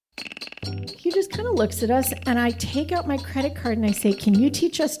He just kind of looks at us, and I take out my credit card and I say, "Can you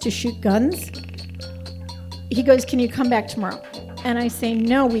teach us to shoot guns?" He goes, "Can you come back tomorrow?" And I say,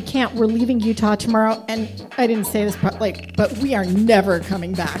 "No, we can't. We're leaving Utah tomorrow." And I didn't say this, but we are never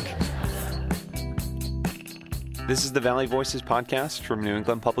coming back. This is the Valley Voices podcast from New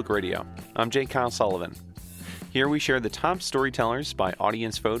England Public Radio. I'm Jake Kyle Sullivan. Here we share the top storytellers by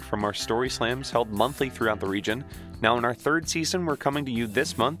audience vote from our story slams held monthly throughout the region. Now in our third season, we're coming to you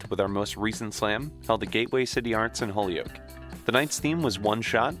this month with our most recent slam, held at Gateway City Arts in Holyoke. The night's theme was One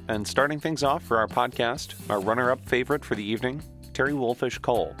Shot, and starting things off for our podcast, our runner-up favorite for the evening, Terry Wolfisch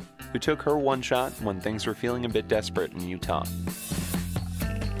Cole, who took her one shot when things were feeling a bit desperate in Utah.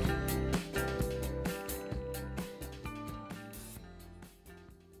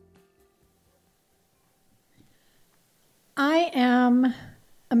 I am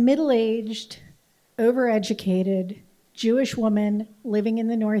a middle-aged, overeducated Jewish woman living in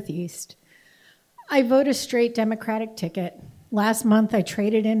the Northeast. I vote a straight Democratic ticket. Last month, I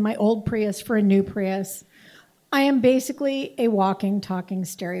traded in my old Prius for a new Prius. I am basically a walking, talking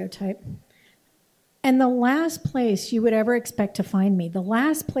stereotype. And the last place you would ever expect to find me, the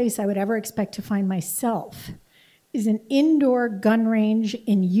last place I would ever expect to find myself, is an indoor gun range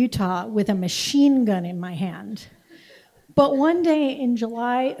in Utah with a machine gun in my hand. But one day in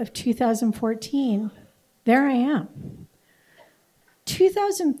July of 2014, there I am.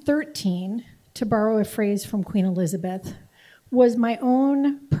 2013, to borrow a phrase from Queen Elizabeth, was my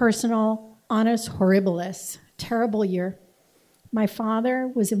own personal annus horribilis, terrible year. My father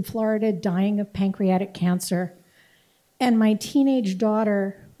was in Florida dying of pancreatic cancer, and my teenage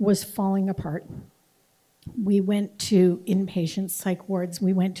daughter was falling apart. We went to inpatient psych wards.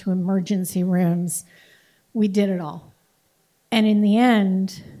 We went to emergency rooms. We did it all. And in the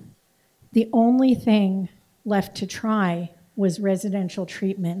end, the only thing left to try was residential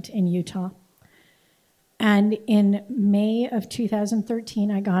treatment in Utah. And in May of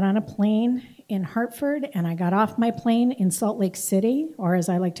 2013, I got on a plane in Hartford, and I got off my plane in Salt Lake City, or as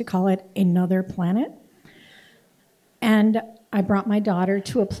I like to call it, another planet. And I brought my daughter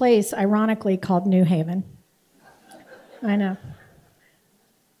to a place, ironically, called New Haven. I know.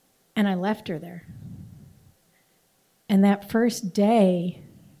 And I left her there. And that first day,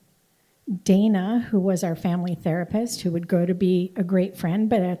 Dana, who was our family therapist, who would grow to be a great friend,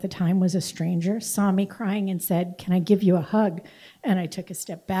 but at the time was a stranger, saw me crying and said, "Can I give you a hug?" And I took a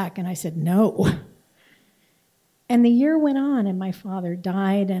step back and I said, "No." And the year went on and my father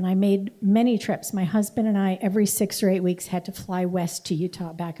died, and I made many trips. My husband and I, every 6 or 8 weeks, had to fly west to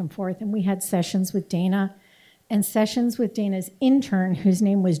Utah back and forth. And we had sessions with Dana and sessions with Dana's intern, whose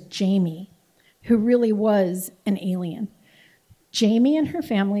name was Jamie, who really was an alien. Jamie and her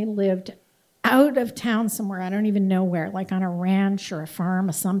family lived out of town somewhere, I don't even know where, like on a ranch or a farm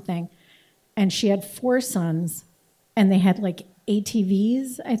or something. And she had 4 sons, and they had like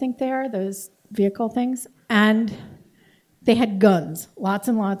ATVs, I think they are, those vehicle things. And they had guns, lots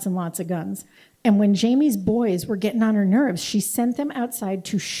and lots and lots of guns. And when Jamie's boys were getting on her nerves, she sent them outside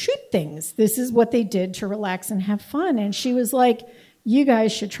to shoot things. This is what they did to relax and have fun. And she was like, "You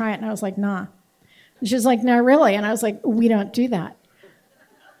guys should try it." And I was like, "Nah." She was like, "No, really?" And I was like, "We don't do that."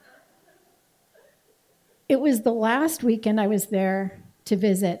 It was the last weekend I was there to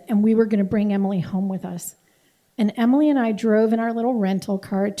visit, and we were going to bring Emily home with us. And Emily and I drove in our little rental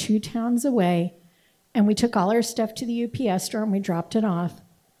car 2 towns away, and we took all our stuff to the UPS store and we dropped it off.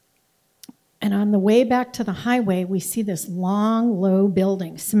 And on the way back to the highway, we see this long, low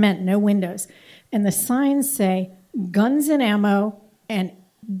building, cement, no windows. And the signs say, "Guns and ammo and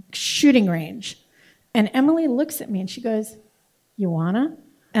shooting range." And Emily looks at me and she goes, "You wanna?"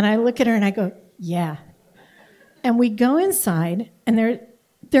 And I look at her and I go, "Yeah." And we go inside, and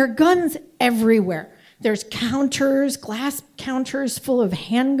there are guns everywhere. There's counters, glass counters full of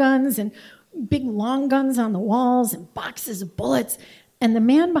handguns and big long guns on the walls and boxes of bullets. And the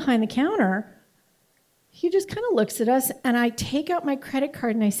man behind the counter, he just kind of looks at us, and I take out my credit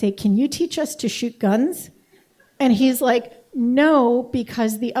card and I say, "Can you teach us to shoot guns?" And he's like, "No,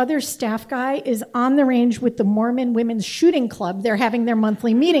 because the other staff guy is on the range with the Mormon Women's Shooting Club. They're having their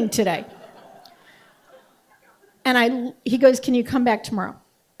monthly meeting today." And he goes, "Can you come back tomorrow?"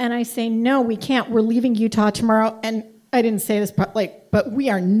 And I say, "No, we can't. We're leaving Utah tomorrow." And I didn't say this, but we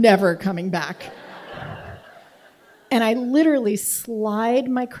are never coming back. And I literally slide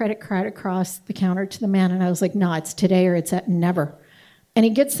my credit card across the counter to the man, and I was like, "No, it's today or it's at never." And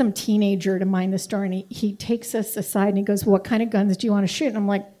he gets some teenager to mind the store, and he takes us aside, and he goes, "What kind of guns do you want to shoot?" And I'm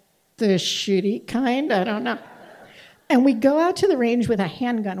like, "The shooty kind? I don't know." And we go out to the range with a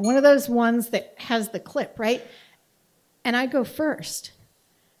handgun, one of those ones that has the clip, right? And I go first.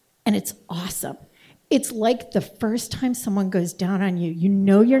 And it's awesome. It's like the first time someone goes down on you. You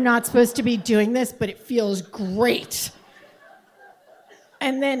know you're not supposed to be doing this, but it feels great.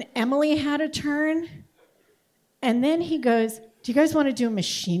 And then Emily had a turn. And then he goes, do you guys want to do a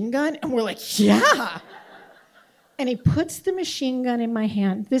machine gun? And we're like, yeah. And he puts the machine gun in my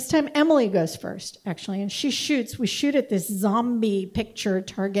hand. This time Emily goes first, actually. And she shoots. We shoot at this zombie picture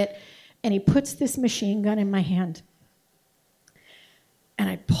target. And he puts this machine gun in my hand. And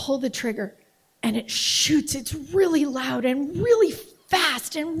I pull the trigger. And it shoots. It's really loud and really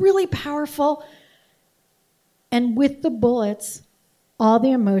fast and really powerful. And with the bullets, all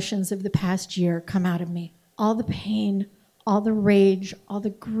the emotions of the past year come out of me. All the pain, all the rage, all the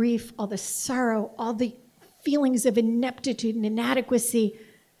grief, all the sorrow, all the feelings of ineptitude and inadequacy.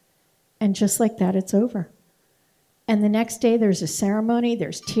 And just like that, it's over. And the next day, there's a ceremony,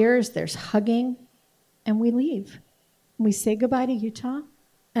 there's tears, there's hugging, and we leave. We say goodbye to Utah,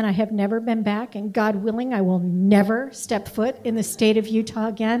 and I have never been back, and God willing, I will never step foot in the state of Utah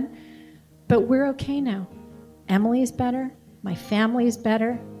again. But we're okay now. Emily's better, my family's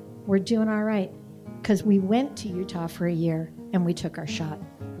better, we're doing all right, because we went to Utah for a year, and we took our shot.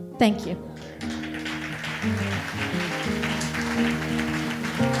 Thank you.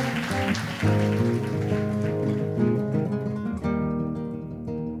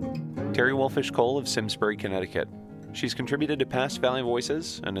 Terry Wolfisch Cole of Simsbury, Connecticut. She's contributed to past Valley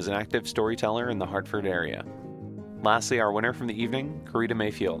Voices and is an active storyteller in the Hartford area. Lastly, our winner from the evening, Kerrita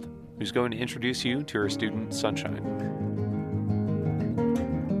Mayfield, who's going to introduce you to her student, Sunshine.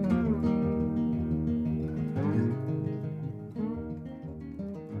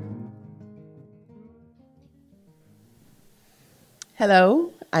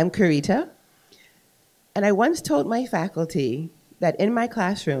 Hello, I'm Kerrita, and I once told my faculty that in my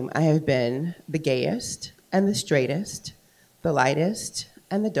classroom I have been the gayest and the straightest, the lightest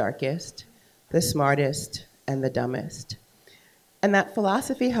and the darkest, the smartest and the dumbest. And that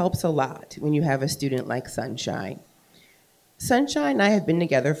philosophy helps a lot when you have a student like Sunshine. Sunshine and I have been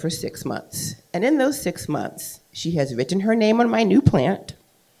together for 6 months, and in those 6 months, she has written her name on my new plant,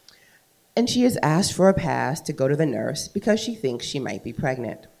 and she has asked for a pass to go to the nurse because she thinks she might be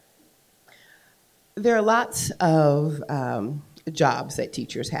pregnant. There are lots of jobs that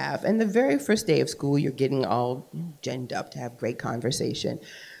teachers have, and the very first day of school, you're getting all ginned up to have great conversation.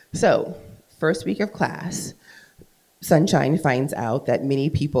 So, first week of class, Sunshine finds out that many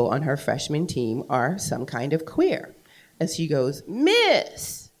people on her freshman team are some kind of queer. And she goes,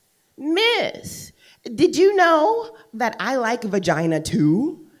 Miss, did you know that I like vagina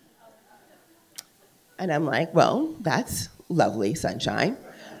too? And I'm like, well, that's lovely, Sunshine.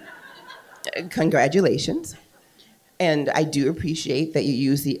 Congratulations. And I do appreciate that you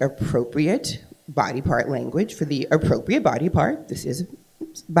use the appropriate body part language for the appropriate body part. This is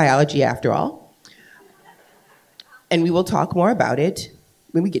biology after all. And we will talk more about it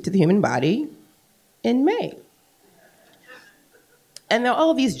when we get to the human body in May. And there are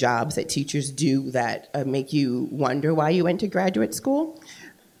all these jobs that teachers do that make you wonder why you went to graduate school.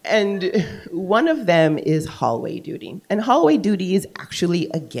 And one of them is hallway duty. And hallway duty is actually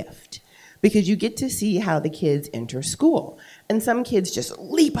a gift because you get to see how the kids enter school. And some kids just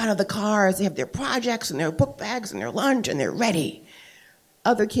leap out of the cars. They have their projects and their book bags and their lunch and they're ready.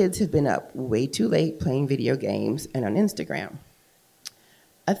 Other kids have been up way too late playing video games and on Instagram.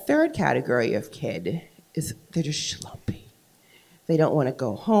 A third category of kid is they're just schlumpy. They don't want to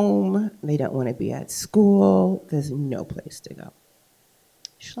go home. They don't want to be at school. There's no place to go.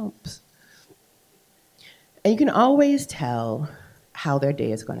 Schlumps. And you can always tell how their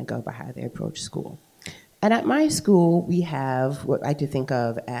day is going to go by how they approach school. And at my school, we have what I like to think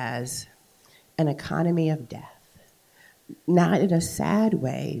of as an economy of death. Not in a sad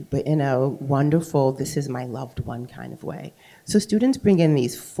way, but in a wonderful, this is my loved one kind of way. So students bring in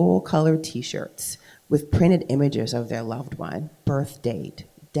these full-color T-shirts with printed images of their loved one, birth date,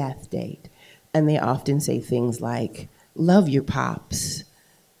 death date, and they often say things like, love your pops,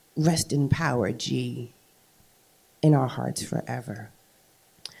 rest in power, G, in our hearts forever.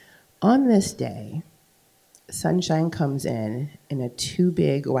 On this day, Sunshine comes in a too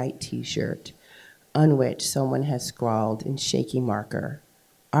big white T-shirt on which someone has scrawled in shaky marker,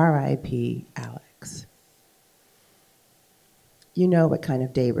 R.I.P. Alex. You know what kind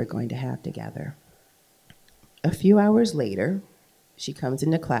of day we're going to have together. A few hours later, she comes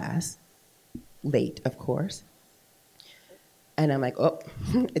into class, late, of course, and I'm like, oh,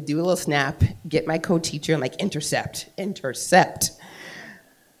 I do a little snap, get my co-teacher, and like, intercept. And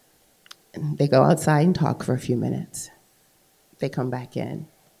they go outside and talk for a few minutes. They come back in.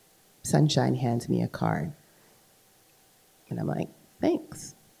 Sunshine hands me a card. And I'm like,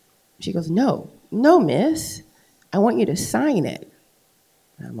 thanks. She goes, no, miss. I want you to sign it.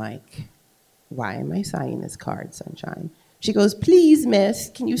 And I'm like, why am I signing this card, Sunshine? She goes, please, miss,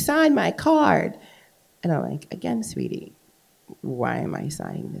 can you sign my card? And I'm like, again, sweetie, why am I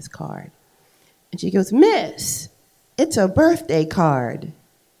signing this card? And she goes, miss, it's a birthday card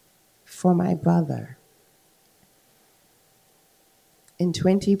for my brother. In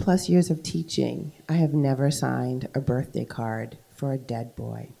 20 plus years of teaching, I have never signed a birthday card for a dead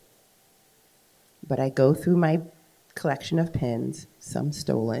boy. But I go through my collection of pens, some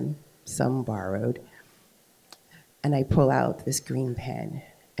stolen, some borrowed, and I pull out this green pen,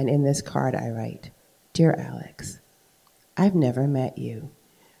 and in this card I write, Dear Alex, I've never met you,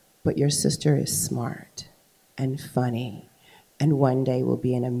 but your sister is smart and funny, and one day will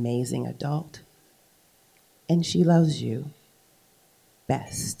be an amazing adult. And she loves you.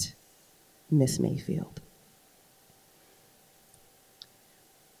 Best, Miss Mayfield.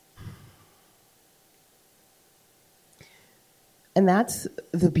 And that's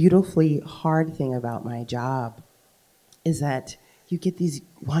the beautifully hard thing about my job, is that you get these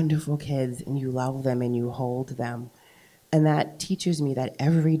wonderful kids and you love them and you hold them. And that teaches me that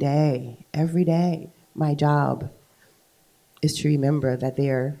every day, my job is to remember that they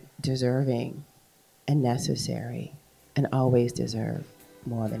are deserving and necessary and always deserve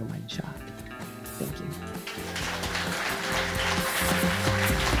more than one shot. Thank you.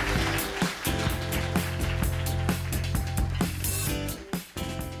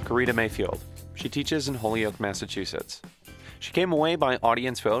 Kerrita Mayfield. She teaches in Holyoke, Massachusetts. She came away by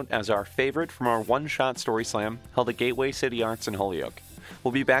audience vote as our favorite from our one-shot story slam held at Gateway City Arts in Holyoke.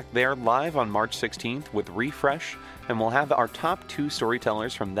 We'll be back there live on March 16th with Refresh, and we'll have our top 2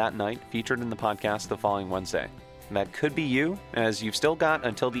 storytellers from that night featured in the podcast the following Wednesday. That could be you, as you've still got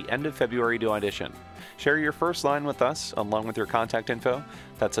until the end of February to audition. Share your first line with us, along with your contact info.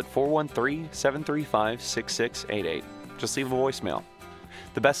 That's at 413-735-6688. Just leave a voicemail.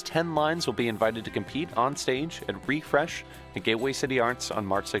 The best 10 lines will be invited to compete on stage at Refresh at Gateway City Arts on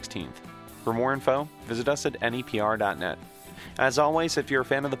March 16th. For more info, visit us at nepr.net. As always, if you're a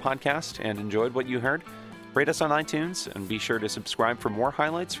fan of the podcast and enjoyed what you heard, rate us on iTunes and be sure to subscribe for more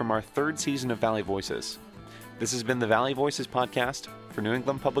highlights from our 3rd season of Valley Voices. This has been the Valley Voices podcast. For New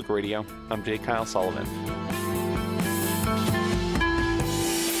England Public Radio, I'm J. Kyle Sullivan.